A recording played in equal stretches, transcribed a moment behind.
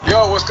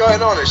Yo, what's going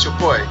on? It's your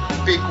boy,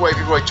 Big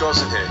Wavy Roy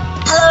Johnson here.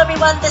 Hello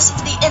everyone, this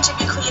is the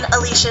interview queen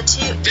Alicia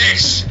too.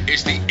 This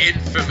is the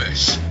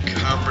infamous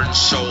Cameron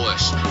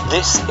Solis.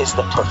 This is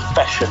the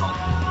professional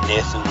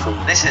Nathan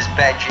Cruz. This is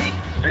Benji.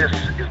 This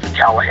is the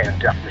Callahan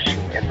Death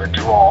Machine in the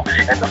draw,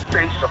 and the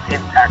face of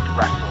Impact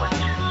Wrestling,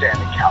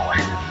 Sami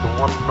Callihan. The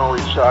one and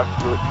only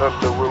chocolate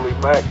Thunder Willie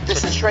Mack.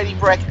 This is Shreddy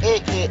Breck,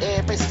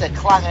 aka Mr.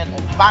 Clangin'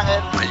 and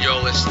Bangin'. And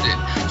you're listening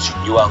to...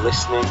 You are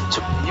listening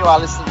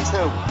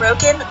to...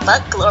 Broken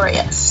but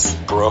Glorious.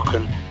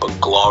 Broken but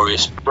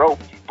Glorious.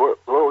 Broken but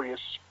Glorious.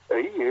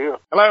 Hey, yeah.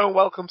 Hello and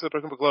welcome to the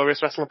Broken but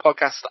Glorious Wrestling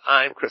Podcast.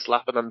 I'm Chris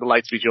Lappin and I'm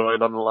delighted to be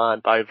joined on the line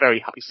by a very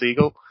happy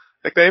Seagull,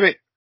 Nick Davey.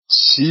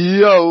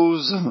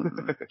 Cheers.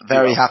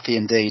 Very happy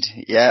indeed.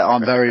 Yeah,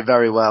 I'm very,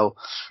 very well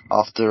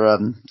after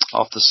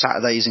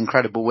Saturday's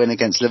incredible win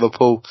against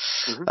Liverpool.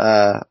 Mm-hmm.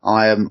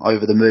 I am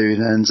over the moon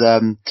and,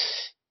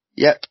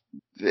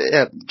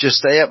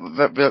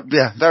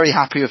 very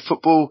happy with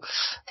football.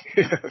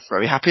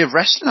 Very happy with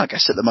wrestling, I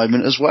guess, at the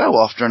moment as well,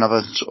 after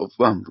another sort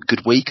of,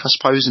 good week, I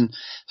suppose, and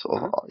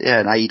sort of,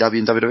 in AEW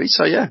and WWE.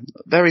 So yeah,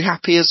 very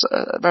happy as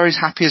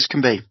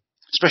can be.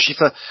 Especially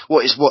for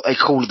what they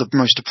call the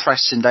most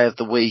depressing day of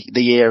the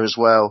year as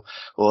well.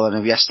 Or I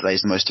know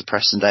yesterday's the most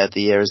depressing day of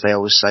the year, as they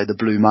always say, the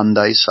Blue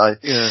Monday. So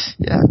yeah,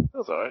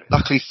 that's all right.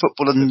 Luckily,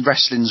 football and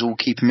wrestling's all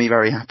keeping me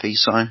very happy.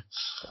 So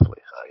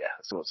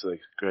it's not a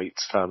great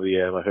time of the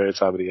year, my favourite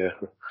time of the year.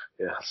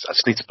 Yeah, I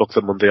just need to book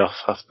the Monday off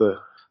after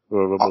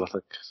Royal Rumble, I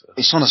think. So.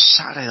 It's on a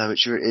Saturday though,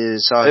 which it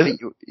is. So I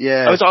think, Oh,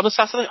 is it on a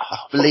Saturday? I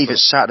believe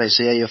it's Saturday,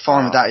 so yeah, you're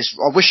fine with that.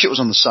 I wish it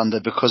was on the Sunday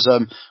because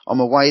I'm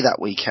away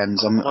that weekend.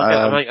 Am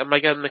I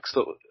getting mixed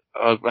up?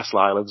 Wrestle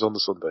Island's on the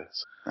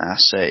Sundays.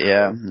 That's it,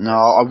 yeah. No,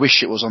 I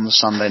wish it was on the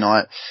Sunday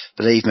night,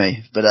 believe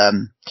me. But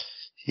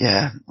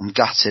yeah, I'm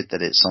gutted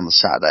that it's on the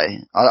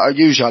Saturday. I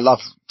love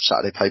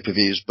Saturday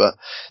pay-per-views, but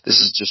this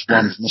is just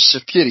one from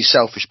a purely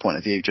selfish point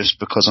of view, just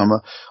because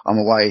I'm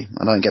away.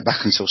 I don't get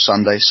back until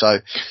Sunday, so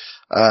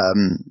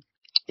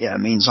it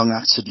means I'm going to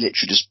have to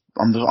literally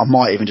I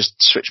might even just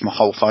switch my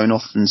whole phone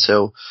off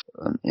until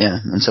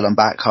I'm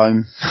back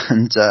home.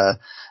 And,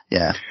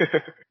 yeah,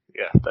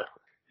 definitely.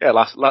 Yeah,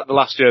 the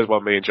last year's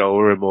one, me and Joel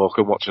were in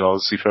Morecambe watching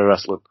Odyssey for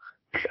wrestling.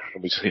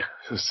 And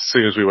as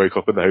soon as we wake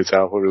up in the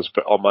hotel, we were just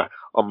on my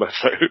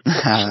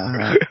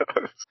phone.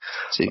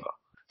 See,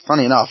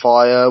 funny enough,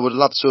 I would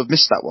love to have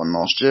missed that one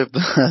last year,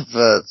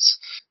 but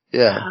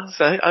yeah.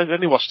 I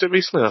only watched it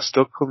recently. I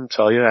still couldn't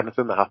tell you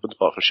anything that happened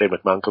apart from Shane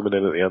McMahon coming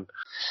in at the end.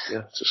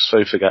 Yeah, it's just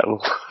so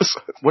forgettable.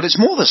 Well, it's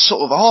more the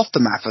sort of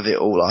aftermath of it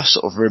all. I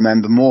sort of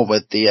remember more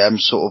with the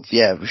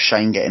with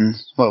Shane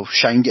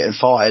getting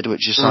fired,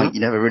 which is something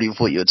you never really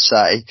thought you would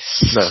say.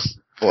 No.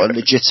 Or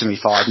legitimately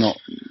fired, not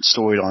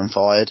storyline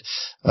fired.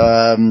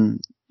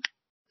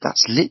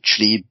 That's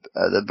literally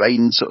the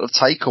main sort of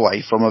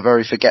takeaway from a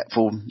very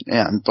forgetful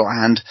and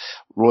bland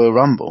Royal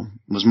Rumble.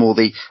 It was more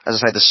the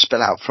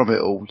spill out from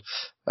it all.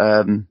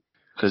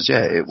 Because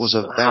it was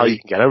a How you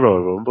can get a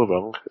Royal Rumble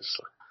wrong?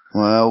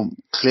 Well,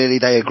 clearly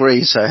they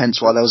agree, so hence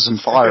why there was some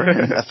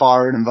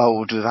firing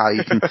involved with how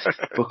you can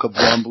book a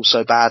Rumble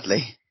so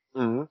badly.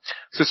 Mm-hmm.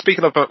 So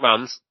speaking of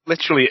McMahon's,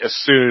 literally as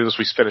soon as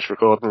we finished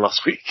recording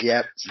last week,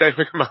 Dave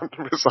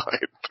McMahon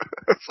resigned.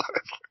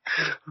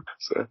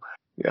 So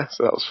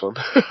that was fun.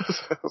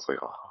 I was like,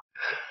 oh.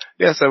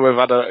 Yeah, so we've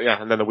had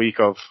and then a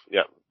week of,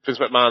 Vince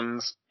McMahon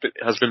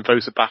has been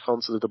voted back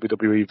onto the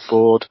WWE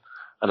board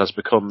and has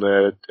become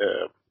the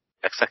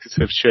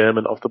executive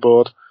chairman of the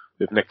board,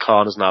 with Nick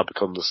Khan has now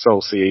become the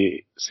sole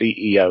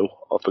CEO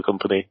of the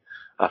company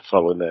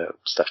following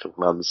Stephanie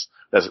McMahon's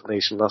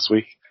resignation last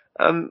week.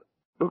 And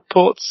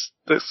reports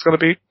that it's going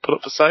to be put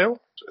up for sale.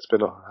 It's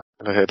been,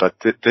 I heard like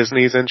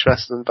Disney's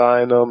interested in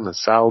buying them, the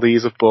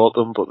Saudis have bought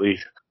them, but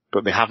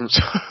they haven't.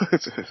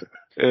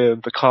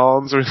 The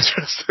Khans are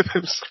interested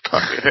in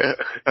buying it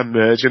and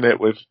merging it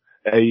with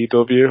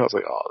AEW. I was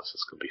like, oh, this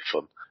is going to be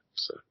fun.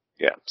 So,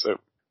 yeah,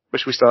 where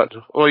should we start?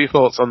 What are your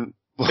thoughts on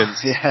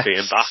Vince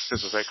being back?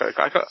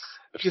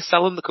 If you're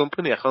selling the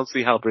company, I can't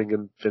see how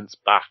bringing Vince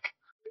back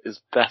is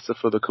better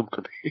for the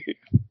company.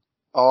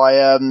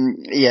 I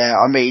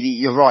mean,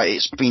 you're right.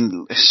 It's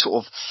been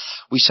sort of,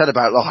 we said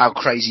about how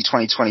crazy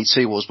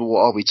 2022 was, but what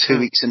are we, 2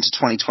 weeks into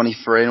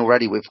 2023 and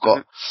already we've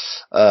got,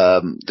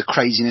 the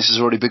craziness has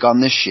already begun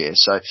this year.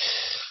 So,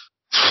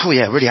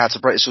 really had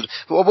to break this.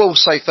 But I will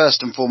say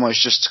first and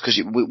foremost, just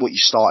because what you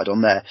started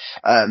on there,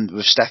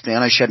 with Stephanie, I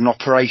know she had an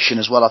operation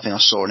as well. I think I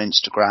saw on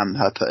Instagram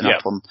her putting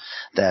up on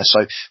there.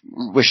 So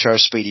wish her a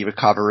speedy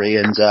recovery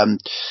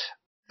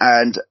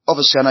and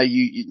obviously, I know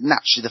you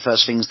naturally the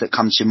first things that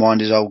come to your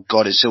mind is, oh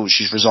God,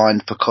 she's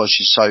resigned because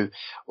she's so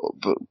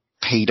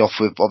peed off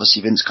with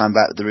obviously Vince coming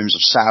back with the rumors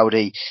of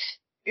Saudi.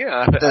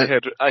 Yeah,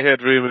 I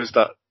heard rumours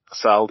that the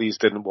Saudis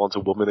didn't want a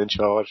woman in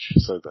charge,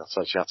 so that's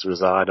why she had to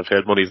resign. I've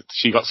heard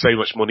she got so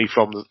much money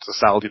from the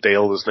Saudi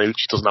deal,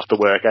 she doesn't have to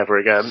work ever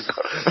again.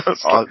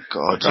 Oh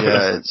God,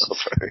 yeah.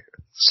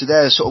 So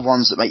they're sort of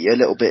ones that make you a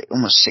little bit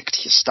almost sick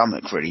to your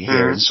stomach, really,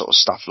 hearing sort of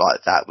stuff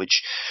like that,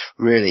 which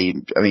really,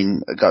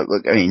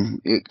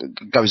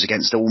 it goes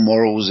against all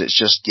morals. It's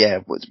just,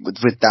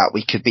 with that,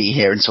 we could be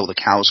here until the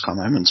cows come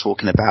home and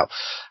talking about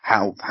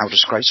how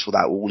disgraceful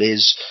that all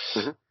is.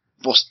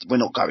 We're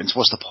not going to,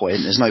 what's the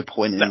point? There's no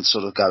point in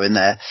sort of going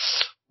there.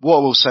 What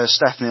I will say is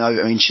Stephanie, I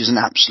mean, she's an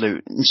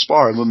absolute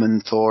inspiring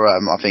woman for, I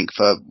think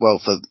for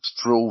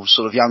all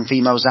sort of young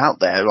females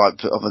out there,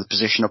 like, of the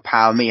position of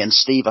power. Me and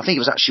Steve, I think it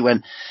was actually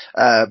when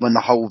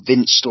the whole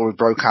Vince story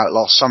broke out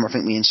last summer, I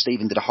think me and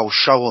Stephen did a whole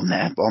show on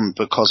there,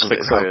 because of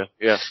it,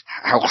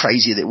 how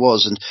crazy it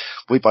was. And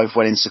we both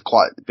went into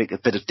quite a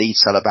bit of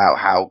detail about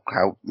how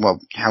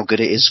good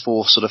it is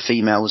for sort of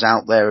females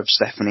out there of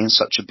Stephanie in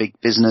such a big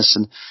business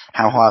and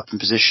how high up in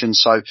position.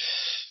 So,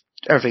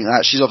 everything like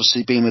that. She's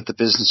obviously been with the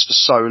business for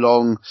so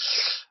long.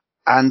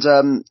 And,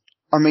 I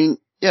mean,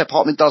 part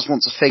of me does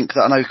want to think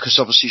that, I know, because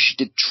obviously she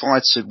did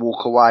try to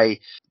walk away,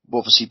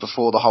 obviously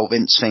before the whole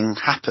Vince thing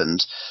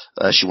happened.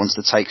 She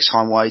wanted to take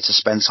time away to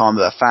spend time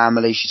with her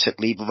family. She took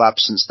leave of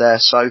absence there.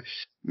 So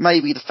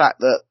maybe the fact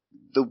that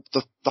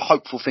the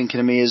hopeful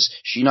thinking of me is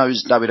she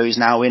knows WWE is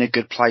now in a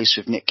good place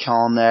with Nick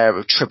Khan there,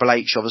 with Triple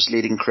H obviously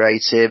leading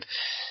creative.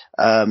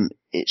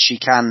 She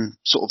can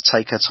sort of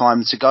take her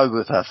time to go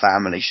with her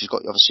family. She's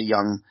got obviously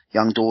young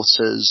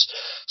daughters.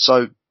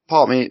 So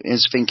part of me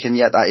is thinking,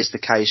 that is the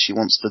case. She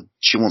wants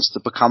to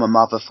become a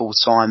mother full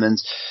time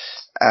and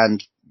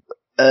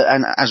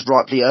has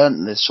rightly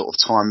earned this sort of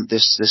time,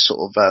 this sort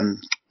of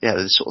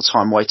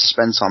time away to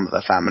spend time with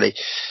her family.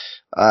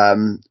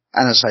 And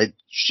as I say,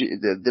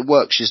 the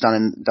work she's done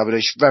in WWE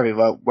is very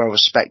well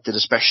respected,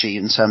 especially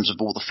in terms of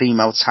all the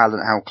female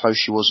talent, how close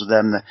she was with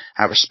them,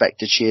 how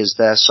respected she is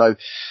there. So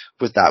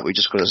with that, we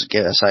just got to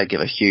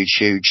give a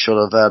huge sort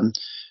of,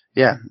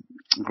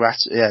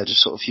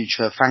 just sort of huge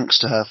thanks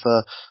to her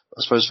for,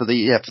 I suppose, for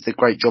the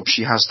great job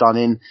she has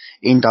done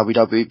in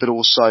WWE, but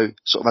also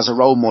sort of as a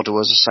role model,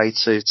 as I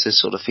say, to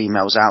sort of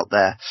females out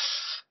there.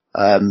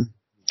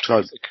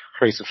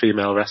 Creative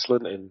female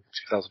wrestling in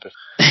 2015.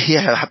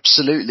 Yeah,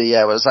 absolutely.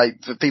 Yeah, well, it's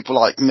like for people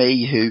like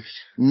me who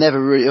never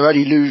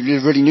really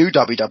knew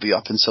WWE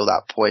up until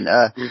that point.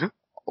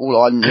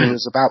 All I knew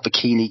was about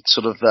bikini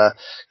sort of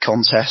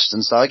contest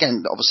and stuff.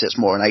 Again, obviously it's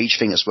more an age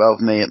thing as well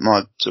for me at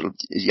my sort of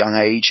young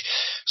age,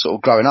 sort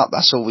of growing up.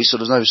 That's all we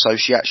sort of know. So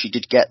she actually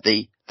did get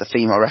the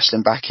female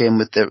wrestling back in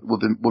with the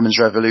Women's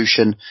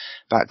Revolution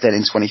back then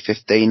in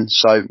 2015.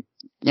 So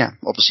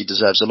obviously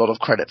deserves a lot of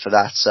credit for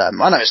that. I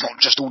know it's not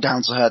just all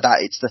down to her,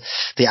 that it's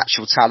the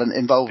actual talent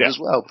involved as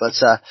well, but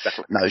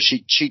no,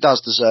 she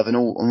does deserve an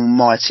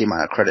almighty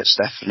amount of credit,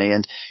 Stephanie,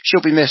 and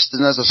she'll be missed.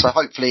 And as I say,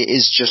 hopefully it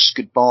is just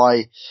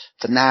goodbye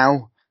for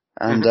now.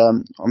 And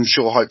I'm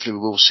sure hopefully we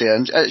will see her.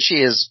 And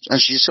she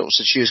sort of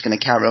said she was going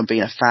to carry on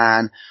being a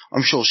fan.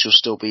 I'm sure she'll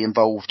still be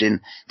involved in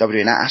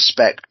WWE in that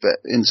aspect, but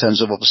in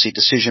terms of obviously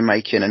decision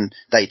making and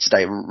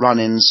day-to-day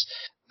run-ins,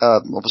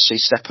 obviously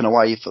stepping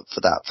away for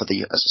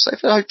hopefully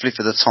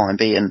for the time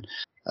being,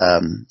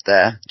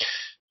 there.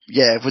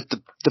 Yeah, with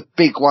the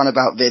big one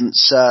about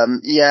Vince, I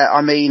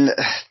mean,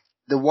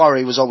 the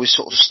worry was always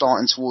sort of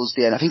starting towards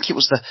the end. I think it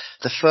was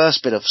the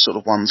first bit of sort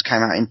of ones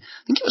came out in,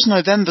 I think it was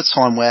November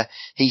time, where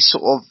he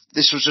sort of,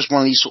 this was just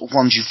one of these sort of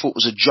ones you thought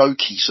was a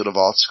jokey sort of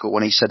article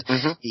when he said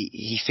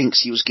he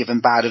thinks he was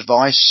given bad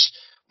advice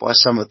by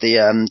some of the,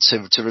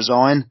 to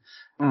resign.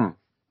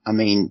 I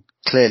mean,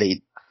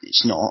 clearly,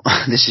 it's not.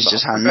 This is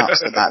just how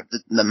nuts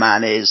the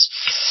man is.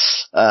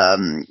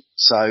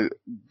 So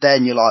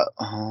then you're like,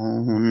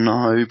 oh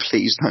no,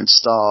 please don't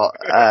start.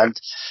 And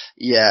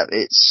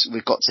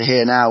we've got to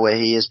hear now where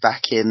he is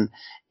back in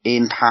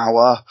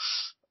power.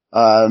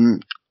 Do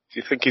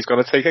you think he's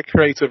going to take a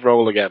creative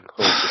role again?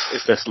 Or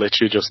is this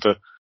literally just I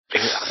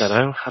don't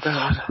know.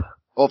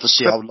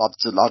 Obviously, I'd love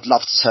to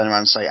turn around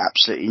and say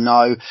absolutely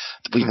no.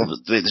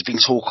 There's been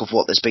talk of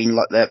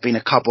there have been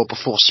a couple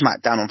before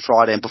SmackDown on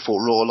Friday and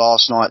before Raw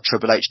last night.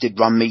 Triple H did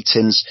run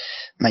meetings,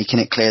 making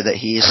it clear that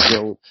he is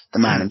still the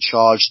man in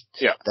charge.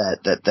 Yeah.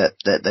 That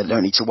they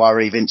don't need to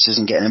worry. Vince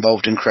isn't getting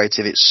involved in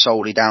creative. It's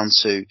solely down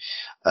to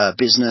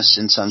business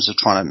in terms of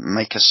trying to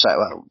make a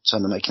sale.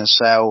 Making a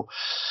sale.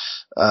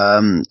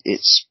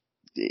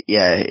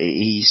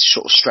 He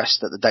sort of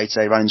stressed that the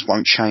day-to-day runnings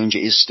won't change.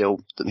 He is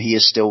still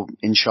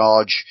in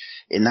charge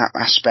in that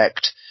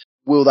aspect.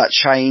 Will that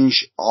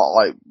change?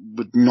 I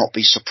would not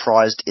be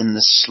surprised in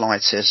the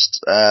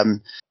slightest.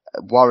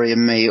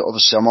 Worrying me,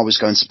 obviously, I'm always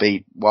going to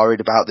be worried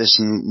about this,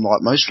 and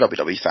like most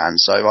WWE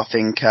fans. So I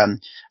think, I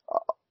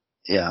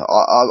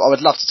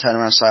would love to turn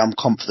around and say I'm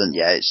confident.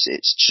 Yeah,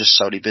 it's just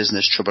solely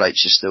business. Triple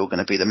H is still going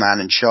to be the man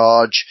in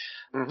charge.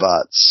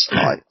 But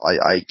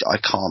I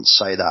can't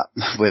say that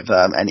with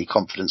any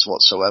confidence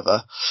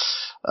whatsoever.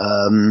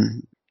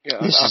 I've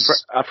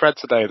read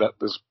today that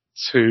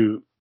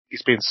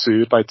he's been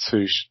sued by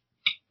two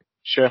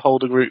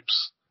shareholder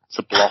groups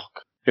to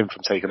block him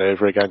from taking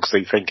over again because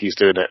they think he's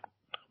doing it.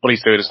 What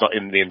he's doing is not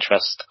in the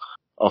interest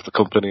of the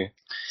company.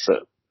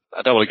 So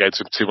I don't want to go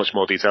into too much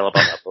more detail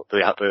about that, but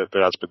there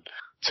has been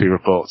two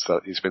reports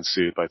that he's been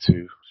sued by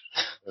two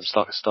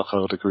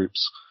stockholder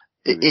groups.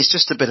 It's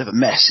just a bit of a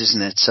mess,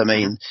 isn't it? I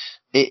mean,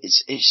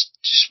 it's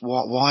just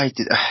why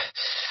did?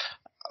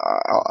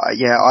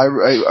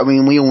 I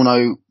mean, we all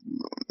know,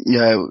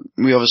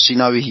 we obviously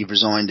know he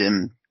resigned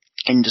in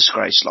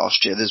disgrace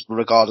last year. There's,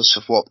 regardless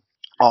of what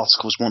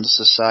articles want us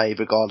to say,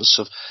 regardless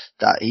of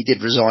that, he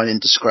did resign in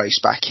disgrace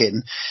back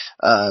in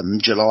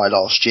July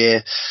last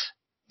year.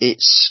 It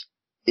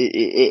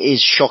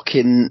is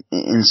shocking.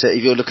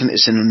 If you're looking at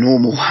this in a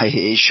normal way,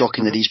 it is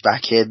shocking that he's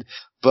back in.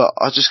 But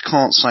I just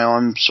can't say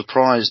I'm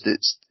surprised.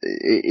 It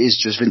is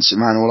just Vince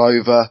McMahon all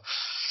over.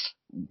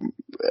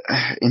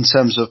 In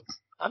terms of,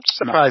 I'm just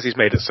surprised he's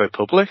made it so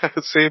public. I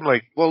could see him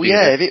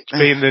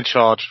being in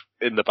charge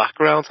in the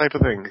background type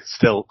of thing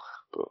still.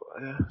 But,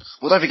 yeah.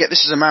 Well, don't forget,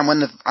 this is a man,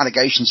 when the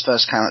allegations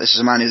first came out, this is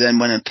a man who then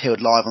went and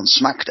appeared live on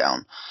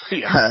SmackDown.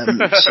 Yeah.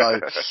 So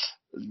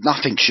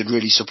nothing should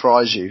really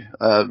surprise you.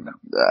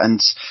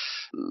 And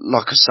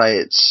like I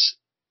say,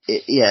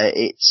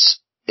 it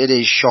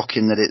is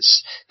shocking that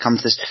it's come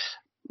to this.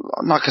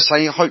 Like I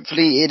say,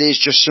 hopefully it is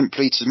just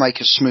simply to make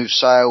a smooth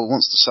sale,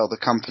 wants to sell the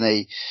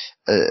company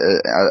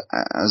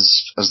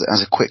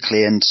as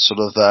quickly and sort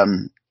of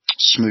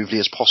smoothly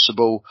as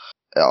possible.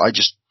 I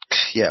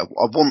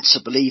want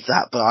to believe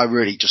that, but I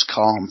really just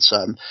can't.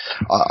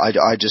 I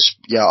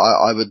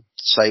would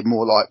say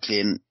more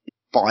likely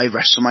by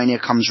WrestleMania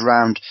comes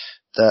around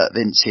that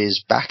Vince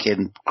is back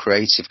in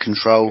creative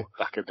control.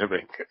 Back in the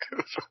ring.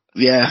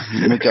 Yeah,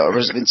 we got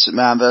Vince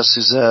McMahon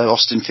versus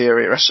Austin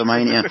Theory at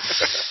WrestleMania.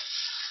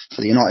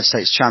 For the United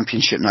States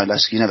Championship, no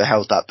less. You never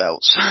held that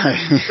belt. So.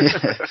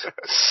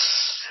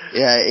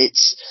 Yeah,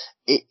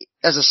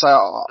 as I say,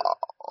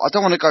 I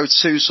don't want to go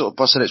too sort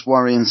of, I said it's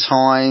worrying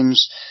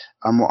times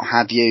and what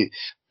have you,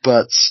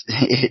 but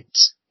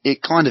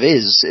it kind of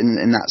is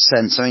in that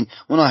sense. I mean,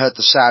 when I heard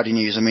the Saudi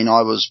news, I mean,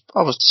 I was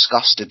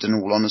disgusted, in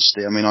all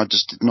honesty. I mean, I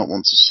just did not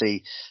want to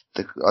see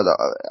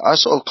I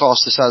sort of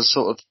classed this as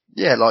sort of,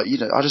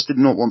 I just did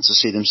not want to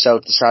see them sell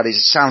to the Saudis.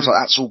 It sounds like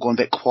that's all gone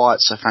a bit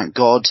quiet, so thank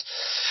God.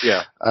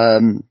 Yeah.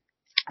 And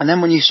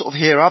then when you sort of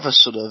hear other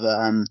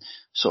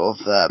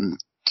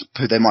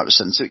who they might be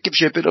selling to, it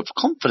gives you a bit of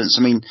confidence.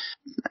 I mean,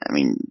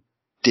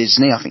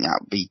 Disney, I think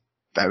that would be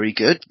very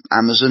good.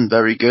 Amazon,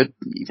 very good.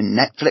 Even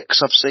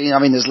Netflix, I've seen. I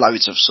mean, there's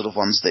loads of sort of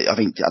ones that I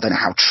don't know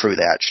how true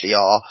they actually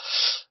are.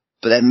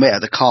 But then,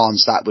 the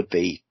Khans, that would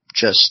be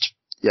just,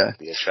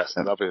 Be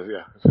interesting. That'd be,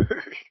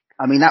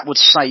 I mean, that would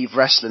save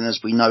wrestling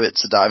as we know it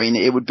today. I mean,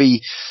 it would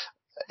be,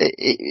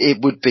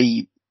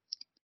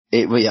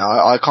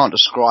 I can't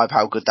describe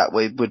how good that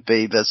would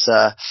be, but,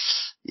 I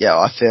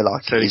feel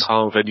like it's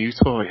Khan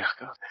Venuto.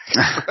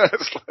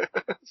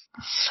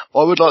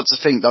 I would like to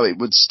think though it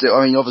would still,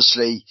 I mean,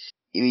 obviously,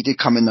 if he did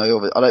come in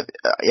though, I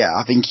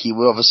think he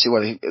would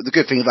obviously, the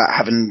good thing about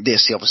having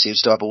this, he obviously would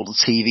still have all the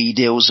TV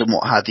deals and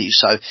what have you,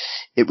 so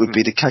it would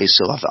be the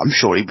case of, I'm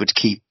sure he would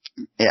keep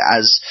it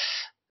as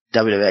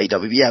WWE,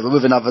 but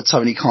with another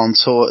Tony Khan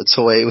toy,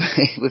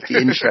 would be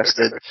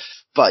interested.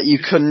 But you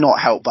could not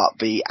help but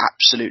be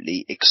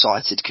absolutely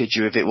excited, could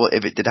you, if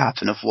it did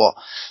happen, of what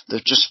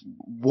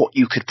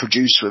you could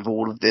produce with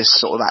all of this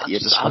sort of at your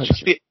disposal. I'd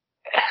just be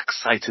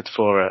excited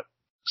for a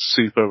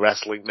Super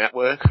Wrestling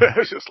Network.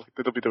 Just like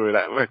the WWE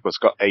Network, but it's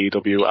got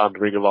AEW and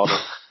Ring of Honor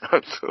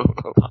and all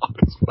that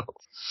as well.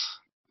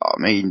 Part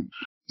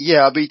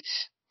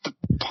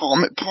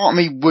of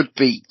me would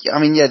be,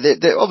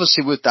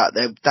 obviously with that,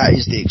 that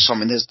is the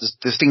excitement. There's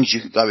the things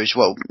you could go as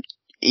well.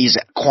 Is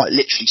quite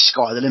literally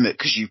sky the limit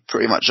because you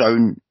pretty much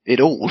own it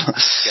all.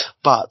 Yeah.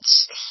 But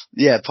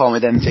part of me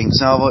then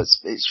thinks,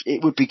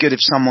 it would be good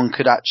if someone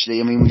could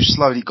actually. I mean, we've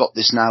slowly got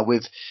this now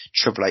with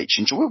Triple H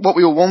and what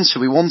we all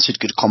wanted. We wanted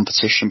good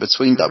competition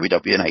between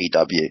WWE and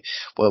AEW,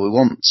 where we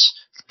want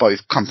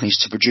both companies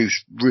to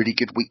produce really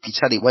good weekly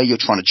telly where you're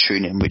trying to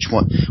tune in which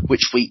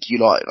week you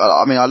like.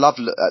 I mean, I love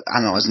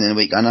analysing in a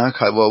week. I know,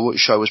 okay, well, which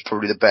show was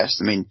probably the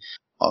best? I mean,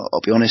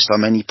 I'll be honest, I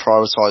mainly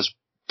prioritise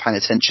paying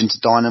attention to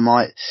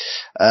Dynamite.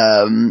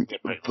 I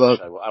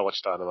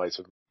watch Dynamite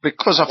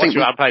because I think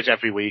Rampage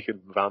every week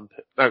and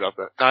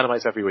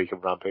Dynamite's every week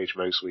and Rampage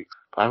most weeks.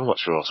 But I haven't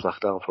watched Raw or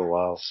SmackDown for a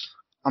while.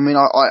 I mean,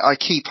 I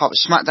keep up.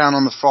 SmackDown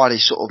on the Friday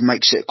sort of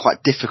makes it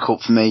quite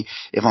difficult for me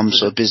if I'm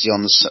sort of busy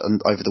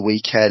over the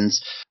weekend.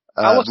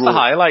 I watch the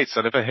highlights,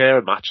 and if I hear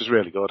a match is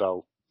really good,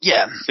 I'll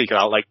seek it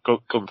out. Like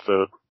come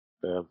for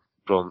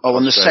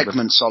and the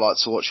segments I like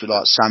to watch with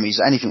like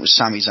anything with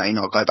Sami Zayn,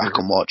 I'll go back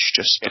and watch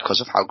just because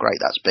of how great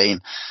that's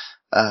been.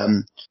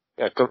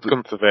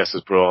 Gunther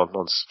versus Braun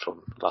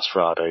from last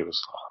Friday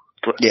was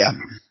great.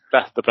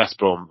 The best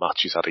Braun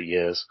match he's had in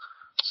years.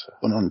 So.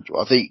 100,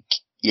 I think,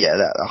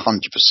 that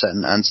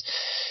 100%, and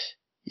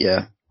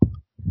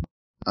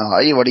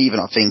even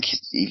I think,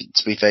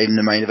 to be fair, even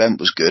the main event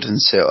was good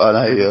until I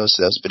know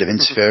obviously there was a bit of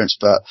interference,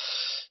 but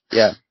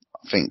I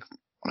think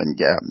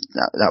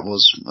that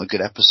was a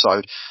good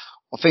episode.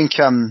 I think,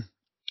 in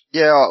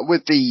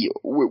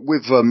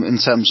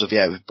terms of,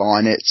 with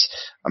buying it,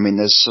 I mean,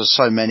 there's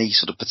so many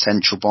sort of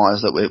potential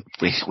buyers that we're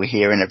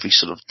hearing every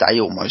sort of day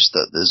almost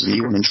that there's a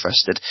new one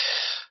interested.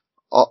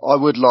 I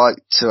would like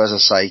to, as I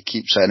say,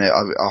 keep saying it.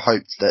 I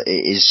hope that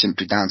it is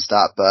simply down to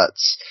that, but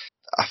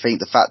I think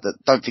the fact that,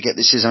 don't forget,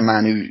 this is a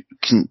man who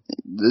can,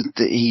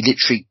 he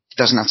literally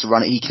doesn't have to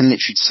run it. He can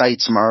literally say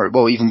tomorrow,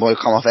 well, even when we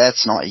come off air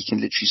tonight, he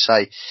can literally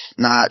say,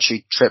 nah,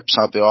 actually, Trips,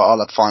 I'll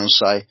have final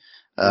say.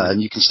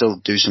 And you can still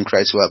do some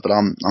creative work, but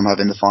I'm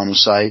having the final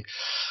say.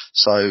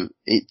 So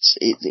it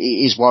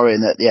is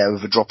worrying that, yeah,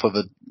 with a drop of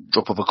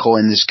a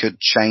coin, this could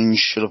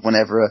change sort of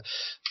whenever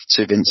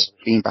to Vince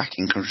being back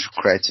in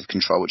creative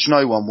control, which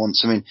no one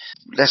wants. I mean,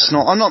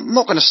 I'm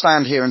not going to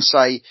stand here and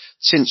say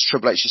since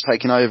Triple H has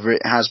taken over,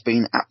 it has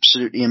been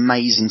absolutely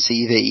amazing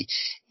TV.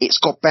 It's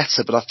got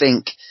better, but I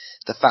think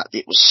the fact that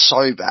it was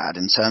so bad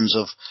in terms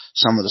of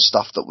some of the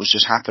stuff that was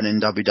just happening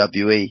in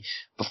WWE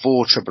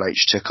before Triple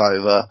H took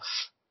over,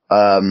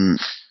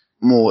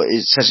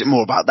 it says it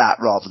more about that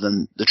rather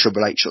than the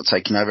Triple H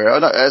taking over.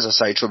 As I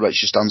say, Triple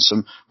H has done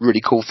some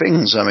really cool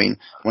things. I mean,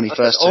 when he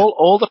first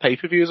all the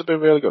pay-per-views have been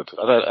really good.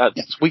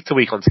 Week to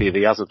week on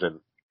TV hasn't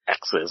been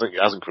excellent.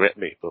 It hasn't gripped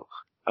me, but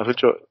I've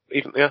enjoyed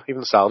even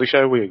the Saudi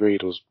show. We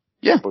agreed was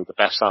probably the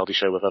best Saudi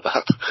show we've ever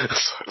had.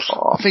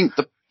 I think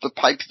the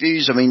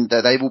pay-per-views, I mean,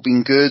 they've all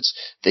been good.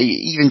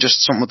 Even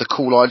just some of the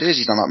cool ideas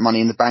he's done, like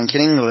Money in the Bank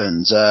in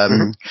England.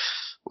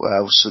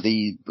 Well, so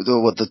the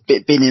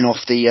bit binning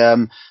off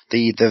the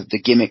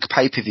gimmick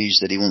pay-per-views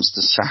that he wants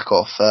to sack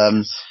off,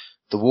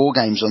 the War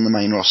Games on the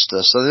main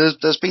roster. So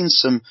there's been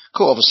some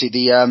cool, obviously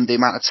the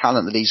amount of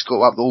talent that he's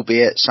got up,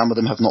 albeit some of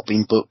them have not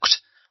been booked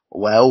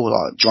well,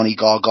 like Johnny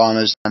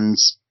Gargano's and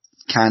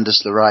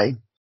Candice LeRae,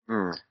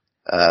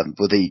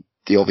 were the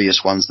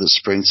obvious ones that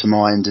spring to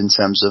mind in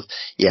terms of,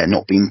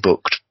 not being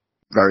booked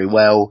very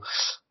well.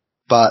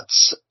 But,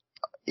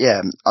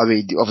 yeah, I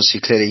mean, obviously,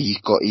 clearly he's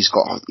got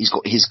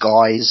his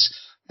guys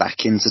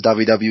back into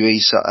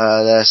WWE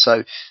there.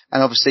 So,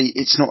 and obviously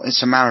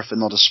it's a marathon,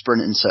 not a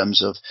sprint in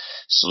terms of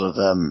sort of,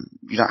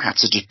 you don't have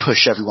to just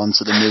push everyone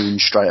to the moon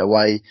straight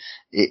away.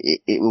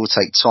 It will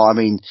take time.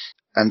 I mean,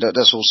 and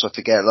let's also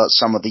forget like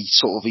some of the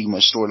sort of emo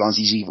storylines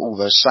he's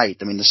also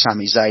saved. I mean, the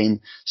Sami Zayn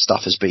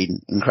stuff has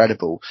been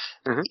incredible.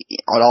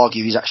 I'd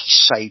argue he's actually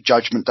saved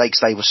Judgment Day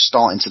because they were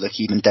starting to look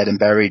even dead and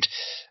buried.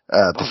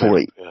 Before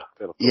As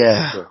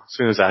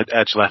soon as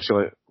Edge left,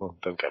 you're like, well,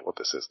 don't get what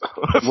this is.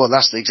 Well,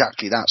 that's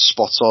exactly that,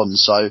 spot on.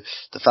 So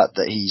the fact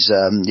that he's,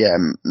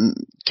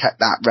 kept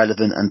that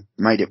relevant and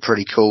made it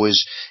pretty cool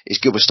is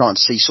good. We're starting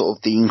to see sort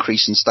of the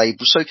increase in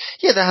stables. So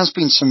yeah, there has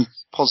been some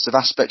positive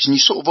aspects, and you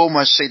sort of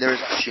almost see there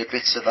is actually a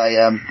bit of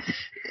a,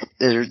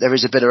 there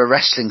is a bit of a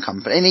wrestling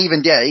company, and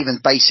even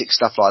basic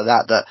stuff like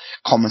that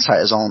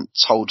commentators aren't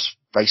told.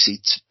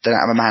 Basically, they don't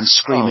have a man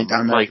screaming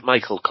down there.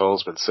 Michael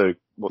Cole's been so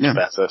much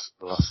better.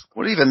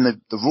 Well, even the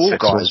Raw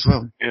guy as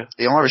well. Yeah.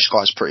 The Irish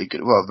guy's pretty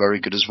good. Well, very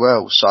good as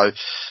well. So,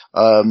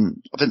 I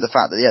think the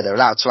fact that they're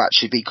allowed to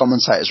actually be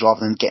commentators rather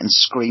than getting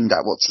screamed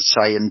at what to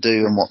say and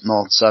do and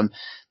whatnot.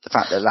 The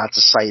fact they're allowed to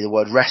say the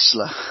word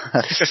wrestler.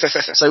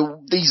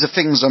 So these are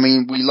things. I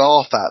mean, we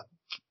laugh at,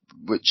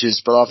 but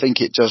I think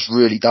it just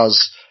really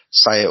does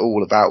say it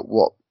all about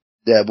what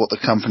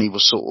the company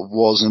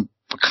was and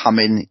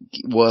becoming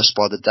worse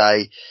by the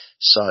day.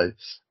 So,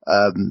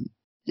 I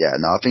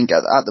think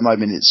at the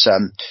moment it's,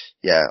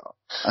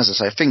 as I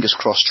say, fingers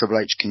crossed Triple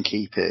H can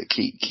keep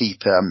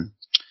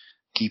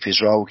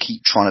his role,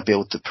 keep trying to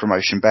build the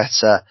promotion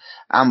better.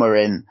 And we're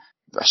in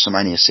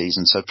WrestleMania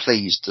season, so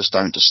please just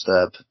don't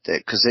disturb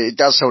it, because it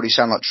does already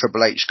sound like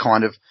Triple H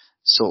kind of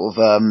sort of,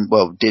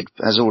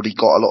 has already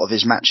got a lot of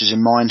his matches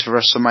in mind for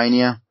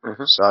WrestleMania.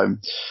 So,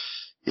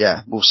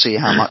 we'll see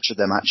how much of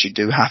them actually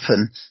do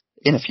happen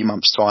in a few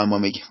months' time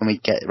when we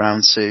get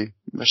around to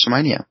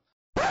WrestleMania.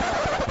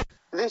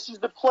 This is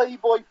the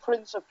Playboy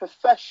Prince of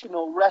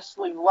Professional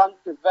Wrestling,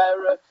 Lance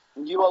Rivera,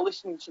 and you are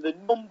listening to the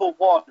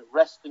 #1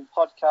 wrestling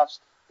podcast,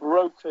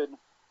 Broken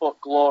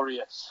but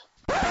Glorious.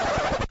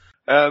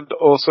 And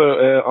also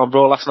on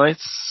Raw last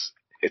night,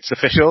 it's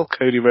official,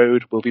 Cody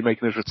Rhodes will be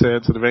making his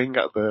return to the ring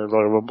at the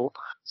Royal Rumble.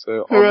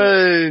 So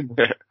hooray!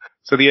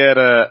 So they had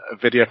a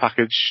video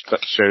package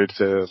that showed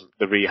the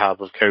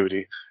rehab of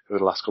Cody over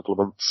the last couple of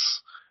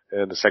months.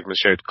 And the segment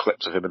showed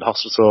clips of him in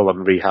hospital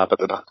and rehab at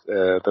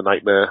the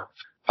Nightmare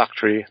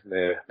Factory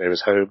near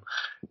his home.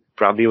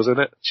 Brandy was in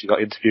it. She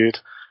got interviewed,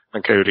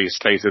 and Cody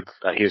stated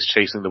that he is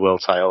chasing the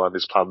world title and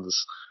his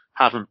plans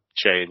haven't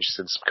changed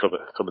since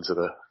coming to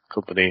the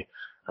company,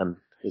 and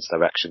his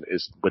direction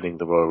is winning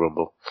the Royal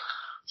Rumble.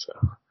 So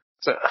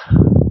do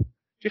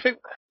you think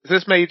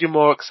this made you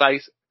more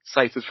excited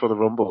for the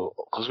Rumble?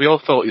 Because we all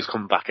thought he was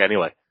coming back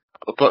anyway,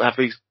 but have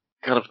these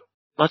kind of,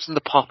 imagine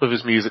the pop of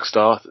his music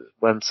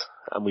went,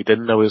 and we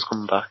didn't know he was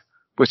coming back,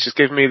 which has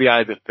given me the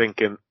idea of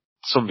thinking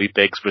somebody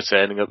big's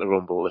returning at the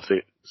Rumble. Is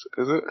it?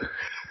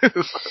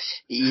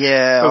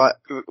 Yeah.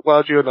 Why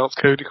would you announce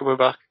Cody coming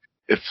back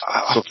if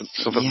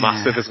something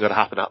massive is going to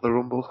happen at the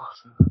Rumble?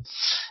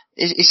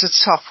 It's a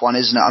tough one,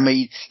 isn't it? I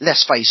mean,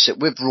 let's face it,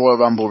 with Royal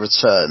Rumble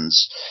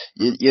returns,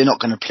 you're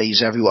not going to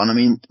please everyone. I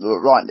mean,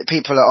 right,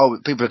 people are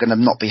going to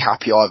not be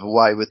happy either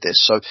way with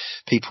this. So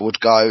people would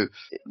go,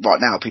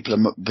 right now, people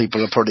are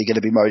probably going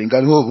to be moaning,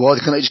 going, oh, why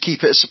can't they just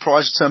keep it a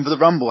surprise return for the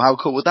Rumble? How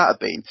cool would that have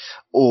been?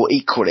 Or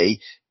equally,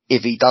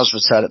 if he does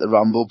return at the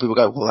Rumble, people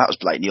go, well, that was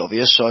blatantly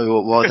obvious,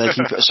 so why they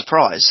keep it a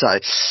surprise? So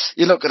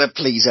you're not going to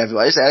please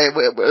everyone. As I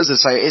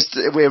say,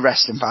 we're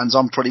wrestling fans.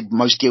 I'm probably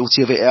most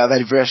guilty of it out of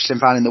every wrestling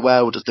fan in the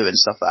world of doing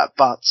stuff like that.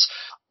 But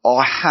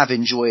I have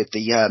enjoyed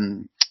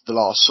the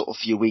last sort of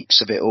few weeks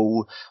of it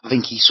all. I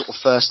think he sort of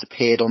first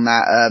appeared on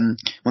that,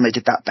 when they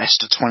did that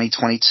best of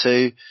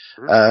 2022,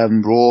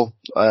 Raw,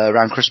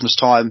 around Christmas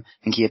time.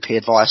 I think he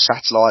appeared via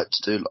satellite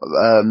to do,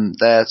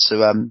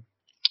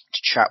 to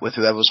chat with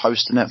whoever was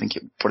hosting it. I think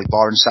it probably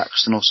Byron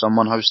Saxton or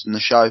someone hosting the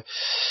show.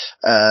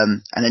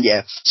 And then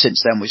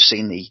since then we've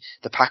seen the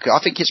package. I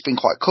think it's been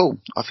quite cool.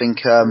 I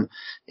think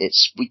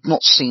we've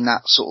not seen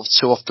that sort of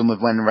too often with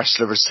when a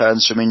wrestler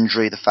returns from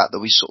injury. The fact that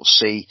we sort of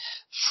see,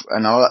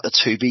 and I like the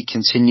to be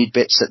continued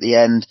bits at the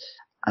end.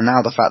 And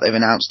now the fact they've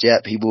announced,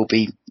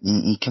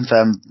 he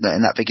confirmed that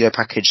in that video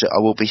package that I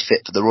will be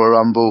fit for the Royal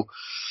Rumble.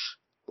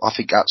 I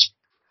think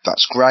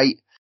that's great.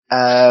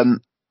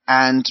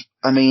 And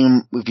I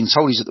mean, we've been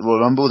told he's at the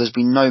Royal Rumble. There's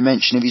been no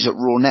mention if he's at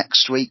Raw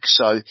next week.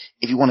 So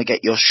if you want to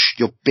get your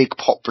big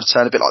pop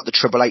return, a bit like the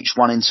Triple H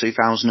one in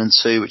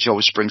 2002, which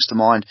always springs to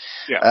mind,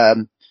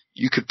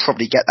 you could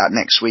probably get that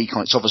next week.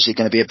 It's obviously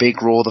going to be a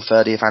big Raw, the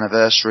 30th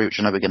anniversary, which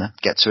I know we're going to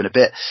get to in a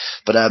bit.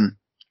 But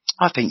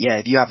I think,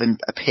 if you have him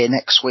appear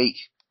next week,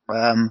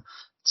 then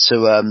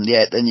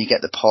you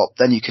get the pop.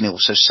 Then you can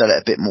also sell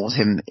it a bit more with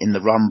him in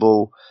the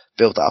Rumble,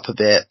 build that up a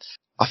bit.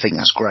 I think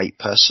that's great,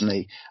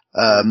 personally.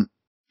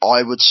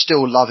 I would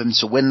still love him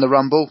to win the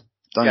Rumble.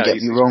 Don't get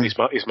me wrong.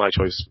 He's my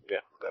choice.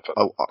 Yeah,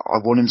 definitely. I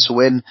want him to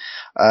win.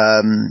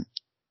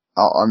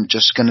 I'm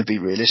just going to be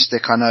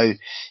realistic. I know,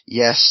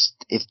 yes,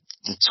 if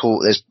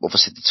there's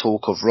obviously the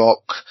talk of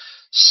Rock,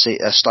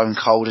 Stone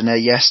Cold in there.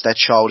 Yes, they're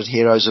childhood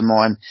heroes of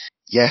mine.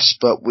 Yes,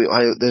 but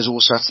there's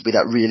also has to be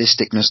that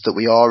realisticness that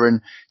we are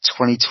in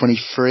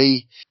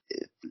 2023.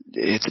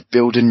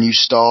 Building new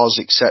stars,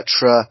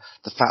 etc.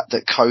 The fact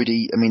that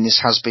Cody, I mean, this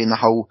has been the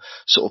whole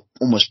sort of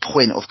almost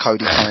point of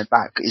Cody coming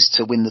back is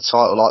to win the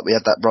title. Like we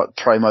had that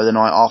promo the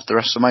night after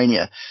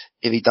WrestleMania.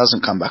 If he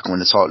doesn't come back and win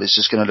the title, it's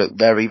just going to look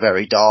very,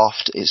 very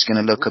daft. It's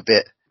going to look a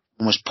bit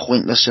almost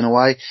pointless in a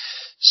way.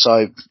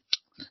 So,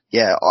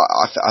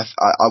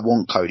 I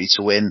want Cody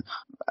to win.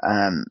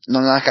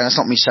 That's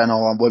not me saying,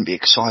 I won't be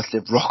excited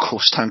if Rock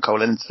or Stone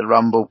Cold into the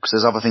Rumble, because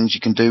there's other things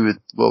you can do with,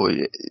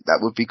 that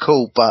would be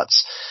cool, but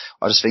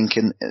I just think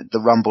in the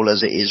Rumble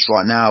as it is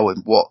right now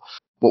and what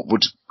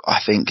would,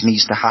 I think,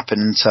 needs to happen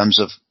in terms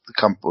of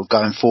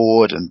going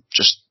forward and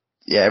just,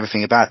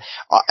 everything about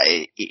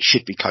it. It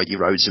should be Cody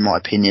Rhodes, in my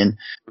opinion.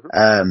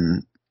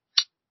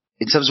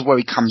 In terms of where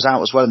he comes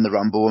out as well in the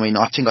Rumble, I mean,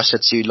 I think I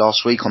said to you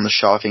last week on the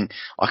show, I think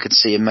I could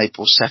see him maybe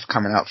Seth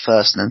coming out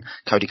first and then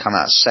Cody coming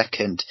out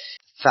second.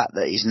 The fact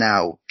that he's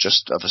now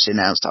just obviously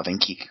announced, I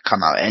think he could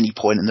come out at any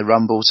point in the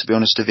Rumble, to be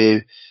honest with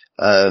you.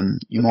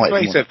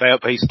 He said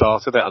they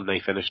started it and they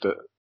finished it.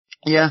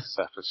 Yeah.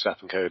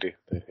 Seth and Cody.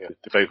 They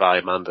both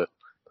Iron Manned it.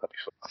 That'd be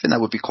fun. I think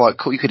that would be quite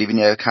cool. You could even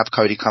have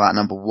Cody come out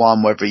number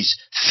one, whether he's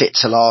fit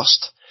to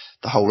last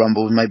the whole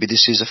Rumble. Maybe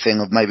this is a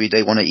thing of maybe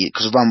they want to eat,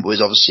 because Rumble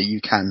is obviously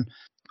you can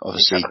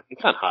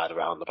hide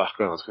around the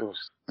background.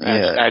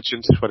 Edge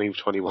into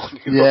 2021. You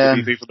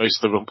can do for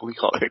most of the Rumble. You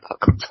can't hit that,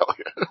 I couldn't tell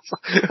you.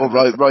 Or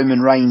Roman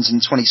Reigns in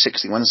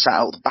 2016 when he sat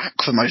out the back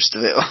for most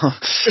of it.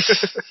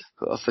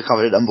 Off the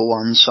cover at number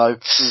one. So,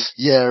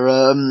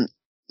 I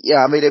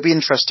mean, it'd be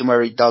interesting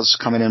where he does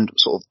come in and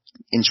sort of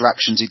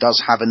interactions he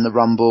does have in the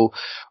Rumble.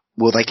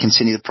 Will they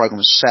continue the program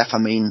with Seth? I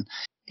mean,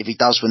 if he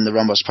does win the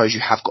Rumble, I suppose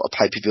you have got a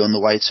pay-per-view on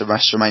the way to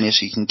WrestleMania,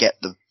 so you can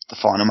get the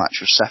final match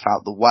with Seth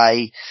out the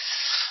way.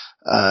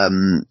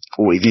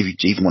 Or even if you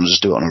even want to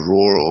just do it on a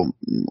Raw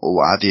or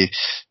what have you.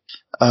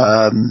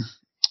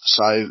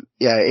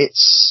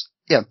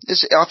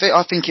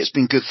 I think it's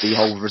been good, the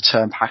whole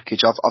return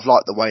package. I've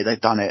liked the way they've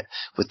done it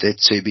with the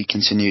to be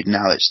continued.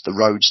 Now it's the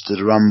roads to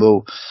the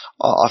Rumble.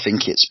 I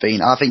think it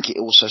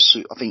also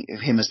I think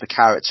him as the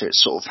character, it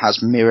sort of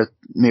has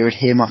mirrored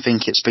him. I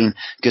think it's been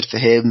good for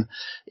him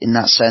in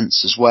that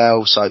sense as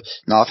well. So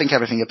no, I think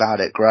everything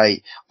about it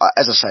great.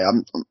 As I say,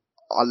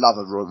 I love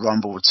a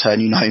Rumble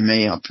return. You know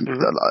me.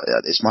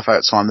 It's my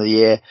favourite time of the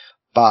year.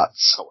 But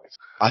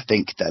I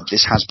think that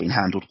this has been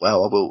handled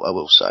well. I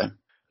will say.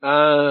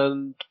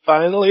 And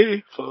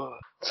finally, for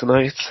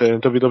tonight,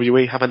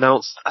 WWE have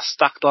announced a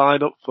stacked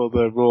lineup for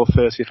the Raw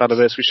 30th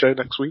anniversary show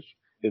next week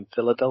in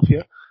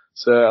Philadelphia.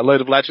 So a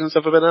load of legends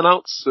have been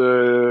announced.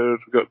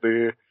 We've got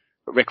the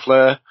Ric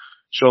Flair,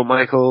 Shawn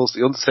Michaels,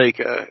 The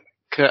Undertaker,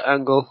 Kurt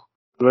Angle,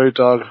 The Road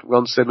Dogg,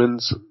 Ron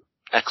Simmons,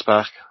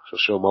 X-Pac,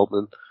 Sean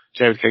Waltman,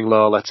 Jerry King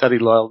Lawler, Teddy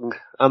Long,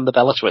 and the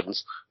Bella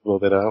Twins have all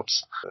been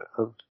announced.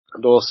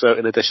 And also,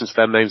 in addition to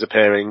their names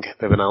appearing,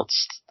 they've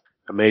announced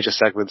a major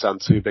segment and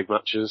two big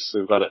matches. So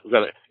we've got a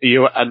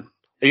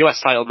a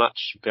US title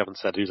match. They haven't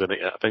said who's in it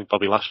yet. I think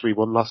Bobby Lashley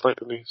won last night,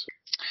 didn't he? So.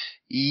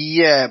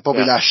 Yeah,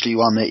 Bobby Lashley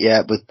won it.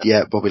 Yeah,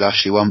 Bobby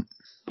Lashley won.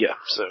 Yeah.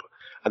 So,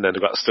 and then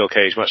they've got a steel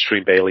cage match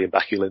between Bayley and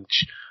Becky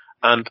Lynch,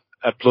 and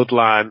a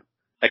Bloodline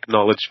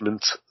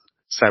acknowledgement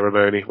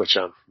ceremony, which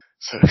I'm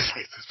so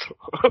excited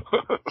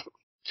for.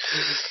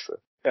 So,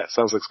 yeah,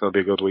 sounds like it's going to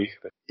be a good week.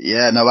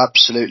 Yeah, no,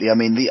 absolutely. I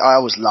mean, I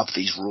always love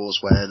these Raws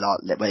where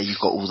you've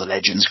got all the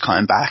legends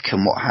coming back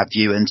and what have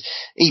you, and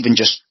even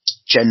just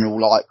general,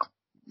 like,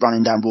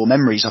 running down Raw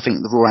memories. I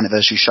think the Raw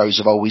anniversary shows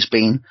have always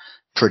been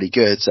pretty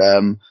good.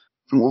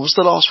 What was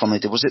the last one they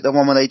did? Was it the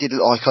one where they did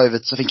it like over,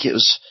 I think it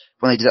was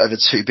when they did it over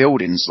 2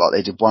 buildings, like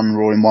they did one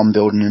Raw in one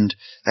building and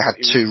they had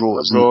 2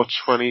 Raws. Raw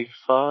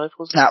 25,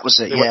 wasn't it? That was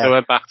it, yeah. They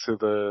went back to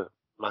the...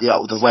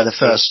 where the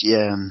first,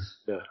 yeah.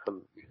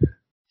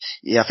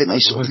 Yeah, I think they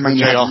sort of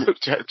mainly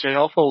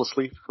JR fall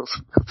asleep because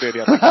they only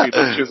had like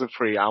 3 matches in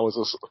 3 hours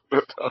or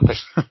something.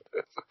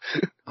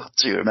 I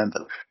do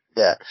remember.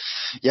 Yeah.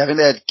 Yeah, I think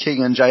they had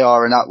King and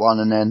JR in that one,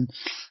 and then,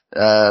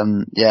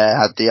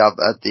 had the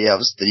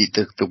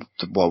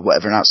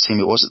whatever announced team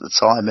it was at the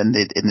time, and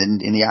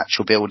in the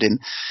actual building.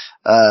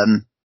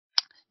 They're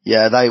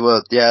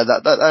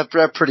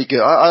pretty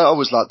good. I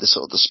always like the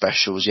sort of the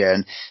specials,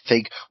 and I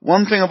think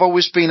one thing I've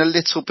always been a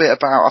little bit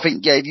about, I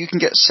think, if you can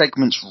get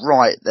segments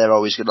right, they're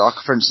always good.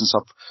 Like, for instance,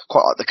 I've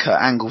quite like the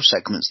Kurt Angle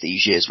segments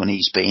these years when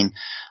he's been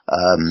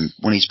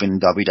in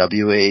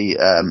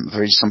WWE,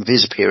 for some of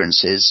his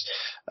appearances.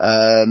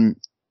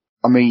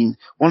 I mean,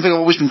 one thing I've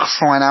always been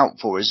crying out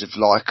for is if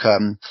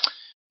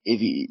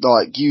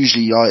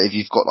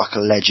you've got like a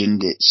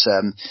legend, it's,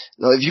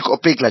 if you've got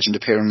a big legend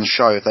appear on the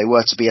show, if they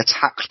were to be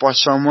attacked by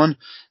someone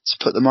to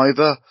put them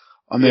over,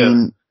 I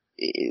mean,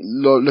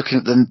 looking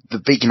at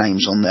the big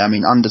names on there, I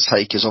mean,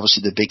 Undertaker's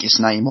obviously the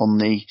biggest name on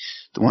the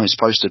one who's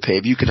supposed to appear.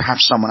 If you could have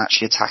someone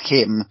actually attack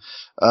him,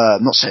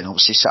 I'm not saying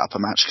obviously set up a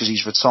match because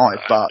he's retired,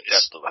 but... Yeah,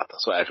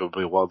 that's what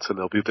everybody wants, and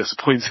they'll be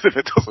disappointed if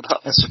it doesn't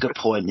happen. That's a good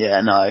point, yeah,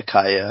 no,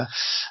 okay,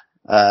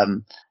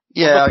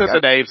 looking at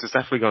the names, there's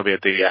definitely going to be a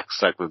DX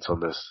segment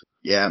on this.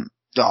 Yeah.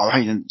 Oh, I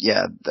mean,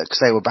 yeah, because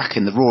they were back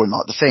in the Raw and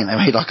like the thing, they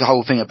made like a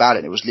whole thing about it,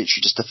 and it was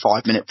literally just a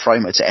 5-minute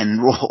promo to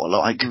end Raw,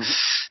 like,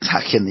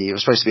 back in it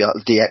was supposed to be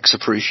like DX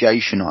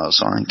appreciation or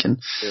something, and...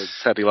 Yeah,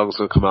 Teddy Long's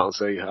going to come out and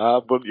say,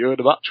 but you're in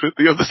a match with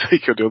The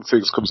Undertaker, The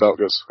Undertaker comes out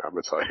and goes, I'm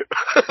retired.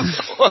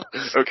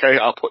 Okay,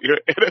 I'll put you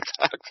in a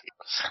tag.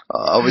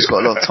 I always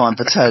got a lot of time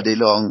for Teddy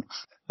Long.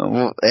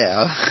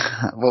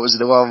 Yeah, what was it,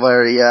 the one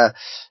where he,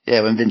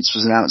 when Vince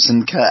was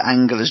announcing Kurt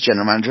Angle as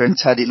general manager and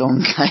Teddy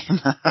Long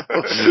came out.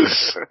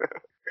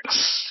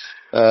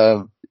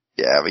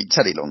 I mean,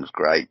 Teddy Long's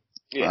great.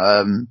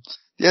 Yeah.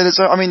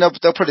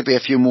 There'll probably be a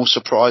few more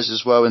surprises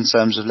as well in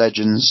terms of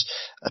legends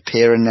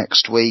appearing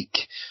next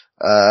week.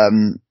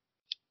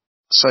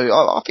 So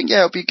I think,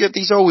 it'll be good.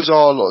 These always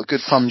are a lot of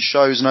good fun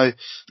shows. And I'm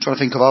trying to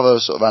think of other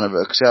sort of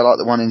anniversaries. I like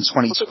the one in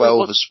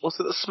 2012. Was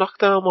it the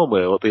SmackDown one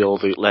where all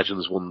the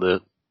legends won the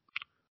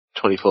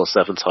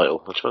 24/7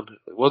 title? Which one?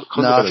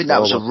 No, I think that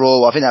was a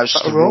Raw. I think that was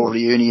just a Raw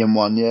reunion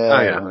one. Yeah.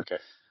 Oh yeah. Okay.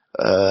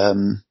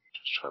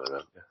 Just trying to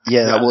remember.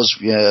 Yeah, that was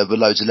with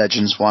loads of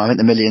legends one. I think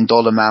the $1 Million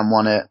Man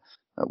won it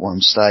at one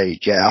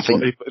stage. Yeah, I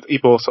think he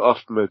bought it off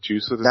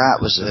Medusa. That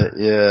was it.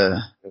 Yeah.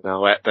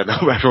 Now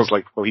everyone's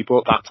like, well, he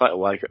bought that title.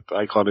 Like,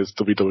 Icon is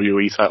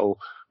WWE title.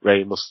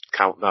 Ray must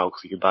count now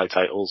because he can buy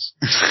titles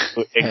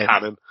in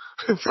canon.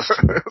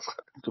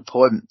 Good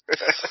point.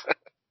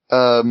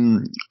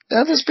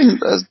 There's been,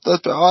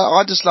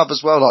 I just love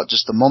as well, like,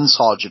 just the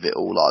montage of it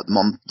all, like,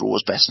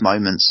 Raw's best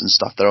moments and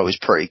stuff. They're always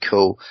pretty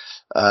cool.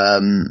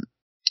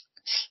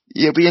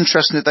 It'll be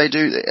interesting if they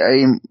do.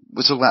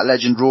 We're talking about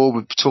Legend Raw.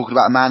 We were talking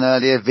about a man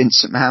earlier.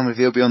 Vince McMahon, if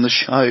he'll be on the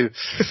show.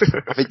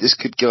 I think this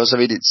could go. I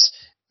mean, it's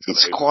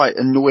quite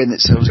annoying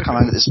that it's come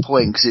out at this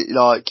point because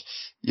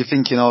you're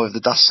thinking, if the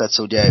dust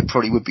settled, it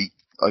probably would be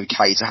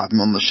okay to have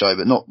him on the show,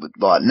 but not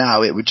like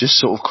now. It would just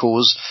sort of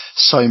cause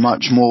so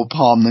much more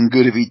harm than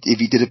good if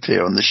he did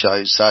appear on the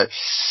show. So,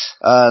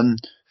 I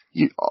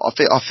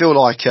feel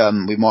like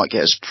we might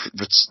get a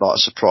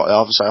surprise.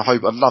 Obviously,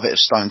 I'd love it if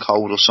Stone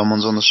Cold or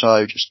someone's on the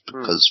show just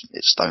because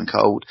it's Stone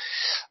Cold.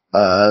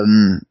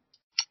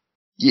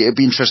 It'd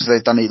be interesting if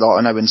they've done it. Like,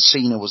 I know when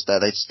Cena was there,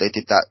 they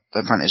did that.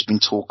 Apparently, there's been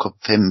talk of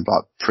him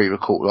like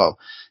pre-record. Well,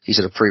 he's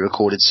at a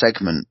pre-recorded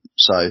segment.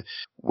 So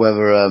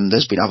whether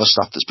there's been other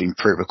stuff that's been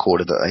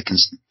pre-recorded that they can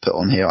put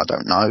on here, I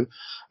don't know.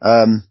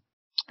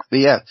 But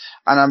yeah,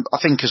 and I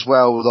think as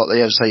well that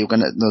they say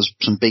there's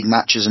some big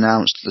matches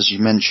announced, as you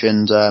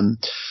mentioned.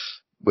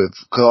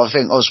 Because I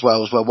think as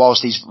well,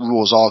 whilst these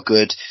Raws are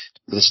good,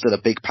 there's still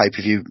a big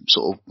pay-per-view it's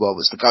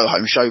the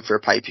go-home show for a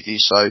pay-per-view,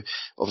 so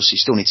obviously you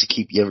still need to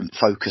keep your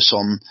focus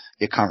on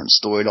your current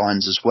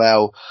storylines as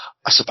well.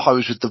 I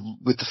suppose with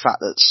the fact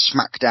that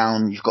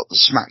SmackDown, you've got the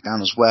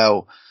SmackDown as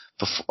well,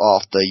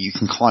 after you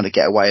can kind of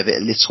get away with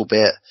it a little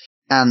bit,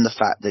 and the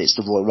fact that it's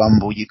the Royal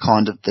Rumble,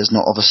 there's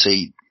not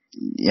obviously,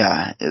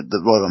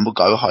 the Royal Rumble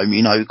go-home,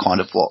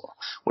 kind of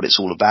what it's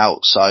all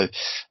about, so,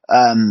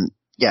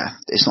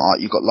 it's not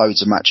like you've got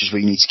loads of matches where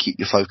you need to keep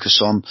your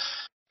focus on.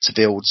 to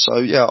build. So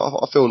yeah,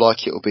 I feel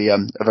like it'll be a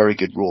very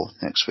good Raw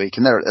next week.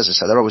 And as I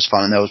said, they're always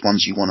fun, and there was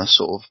ones you want to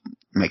sort of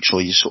make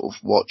sure you sort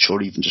of watch,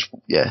 or even just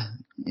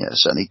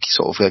certainly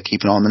sort of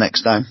keep an eye on the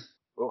next day.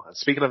 Oh, and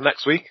speaking of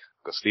next week,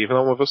 we've got Stephen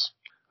on with us.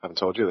 I haven't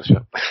told you this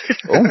yet.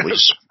 Oh,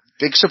 it's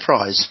big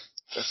surprise.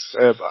 Yes,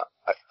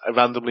 I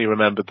randomly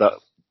remembered that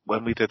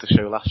when we did the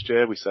show last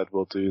year, we said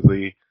we'll do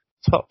the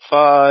top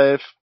 5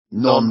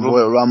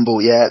 non-Royal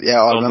Rumble. Yeah,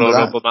 I remember Royal that.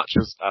 Rumble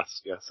matches.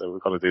 So we're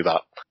going to do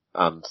that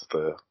and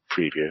the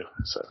preview.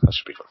 So that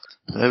should be fun.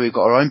 There we've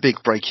got our own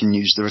big breaking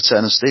news: the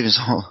return of Stephen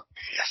Hall.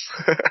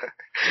 Yes.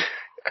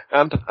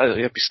 And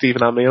it'll be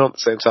Stephen and me on at the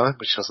same time,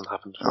 which hasn't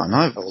happened. I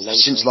know.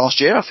 Since last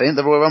year, I think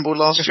the Royal Rumble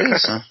last year.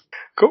 So.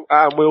 Cool.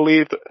 And we'll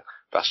leave the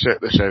show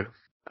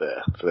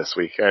there for this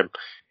week.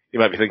 You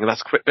might be thinking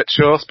that's a bit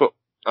short, but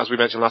as we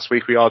mentioned last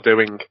week, we are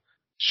doing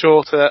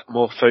shorter,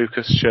 more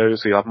focused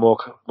shows. We have more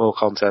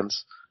content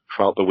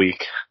throughout the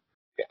week.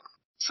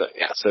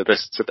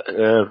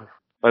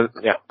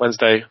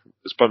 Wednesday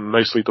is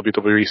mostly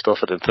WWE stuff,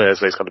 and then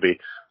Thursday's going to be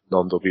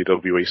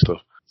non-WWE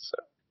stuff.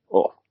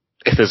 Or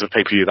if there's a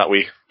pay-per-view that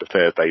week, the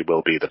Thursday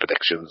will be the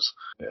predictions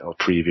or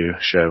preview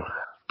show.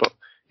 But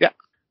yeah,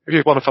 if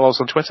you want to follow us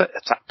on Twitter,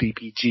 it's at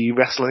BBG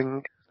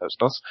Wrestling. No, it's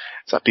not.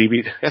 It's at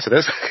BB. Yes, it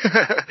is.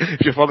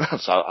 If you follow, I'll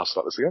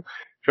start this again.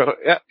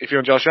 If you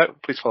enjoy our show,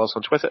 please follow us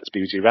on Twitter. It's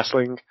BBG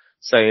Wrestling.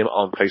 Same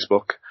on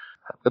Facebook.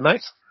 Good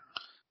night.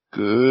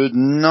 Good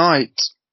night.